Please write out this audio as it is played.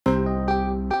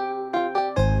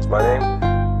my name?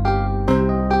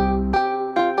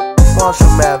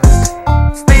 Marshall Mathers.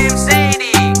 Slim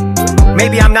Shady.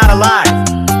 Maybe I'm not alive.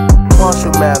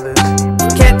 Marshall Mathers.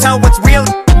 Can't tell what's real.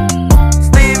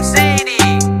 Slim Shady.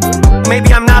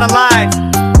 Maybe I'm not alive.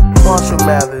 Marshall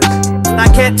Mathers. I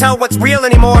can't tell what's real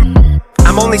anymore.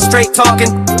 I'm only straight talking,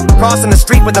 crossing the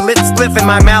street with a lit spliff in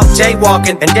my mouth,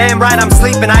 jaywalking. And damn right I'm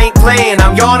sleeping, I ain't playing.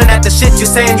 I'm yawning at the shit you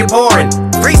saying you're boring.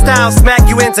 Freestyle smack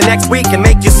you into next week and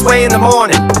make you sway in the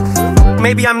morning.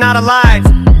 Maybe I'm not alive.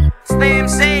 Slim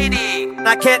Shady.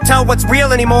 I can't tell what's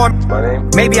real anymore. My name?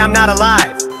 Maybe I'm not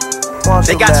alive.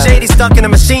 Marshall They got Mathers. Shady stuck in a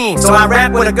machine, so I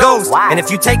rap with a ghost. And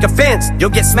if you take offense,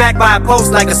 you'll get smacked by a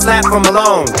post like a slap from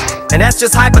Malone. And that's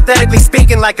just hypothetically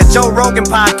speaking, like a Joe Rogan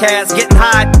podcast, getting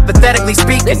high, pathetically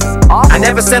speaking. I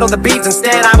never settle the beats,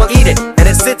 instead I will eat it. And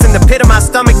it sits in the pit of my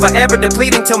stomach, forever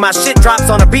depleting till my shit drops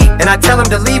on a beat. And I tell him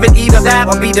to leave it, either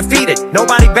that or be defeated.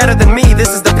 Nobody better than me,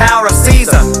 this is the power of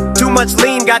Caesar. Too much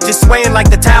lean got you swaying like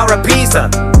the Tower of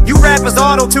Pisa. You rappers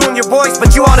auto-tune your voice,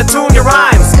 but you ought-to-tune your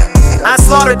rhymes. I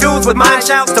slaughter dudes with mine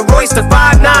shouts to Royce to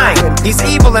 5'9". He's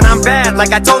evil and I'm bad,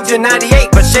 like I told you in 98,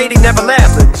 but Shady never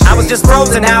left. I was just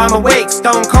frozen, now I'm awake,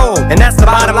 stone cold, and that's the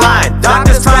bottom line.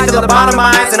 Doctors trying to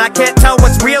lobotomize, and I can't tell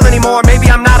what's real anymore. Maybe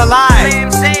I'm not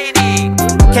alive.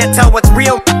 Can't tell what's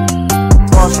real.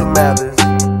 Marshall Mathers.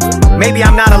 Maybe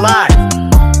I'm not alive.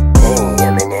 AI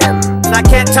Eminem. I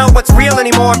can't tell what's real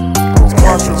anymore.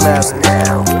 Marshall Mathers.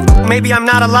 Maybe I'm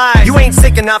not alive. You ain't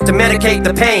sick enough to medicate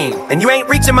the pain, and you ain't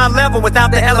reaching my level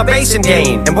without the elevation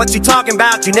gain. And what you talking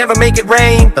about, you never make it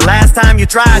rain. The last time you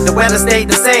tried, the weather stayed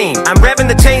the same. I'm revving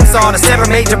the chainsaw to sever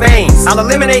major veins. I'll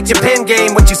eliminate your pen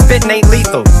game, what you spitting ain't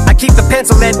lethal. I keep the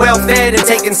pencil lead well fed and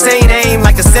take insane aim,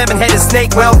 like a 7-headed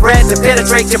snake well bred to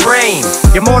penetrate your brain.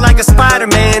 You're more like a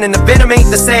Spider-Man and the venom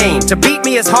ain't the same. To beat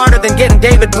me is harder than getting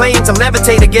David Blaine to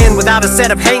levitate again without a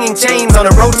set of hanging chains on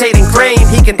a rotating crane.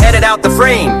 He can edit out the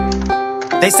frame.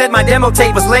 They said my demo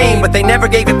tape was lame, but they never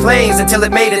gave it plays until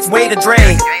it made its way to Dre.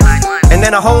 And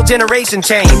then a whole generation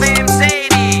changed.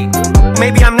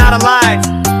 Maybe I'm not alive.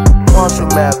 Marshall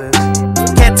Mathers.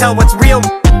 Can't tell what's real.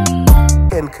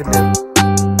 Infinite.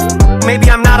 Maybe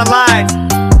I'm not alive.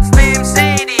 Slim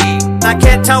Shady. I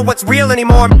can't tell what's real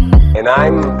anymore. And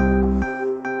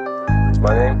what's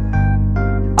my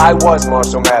name? I was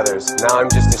Marshall Mathers. Now I'm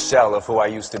just a shell of who I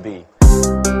used to be.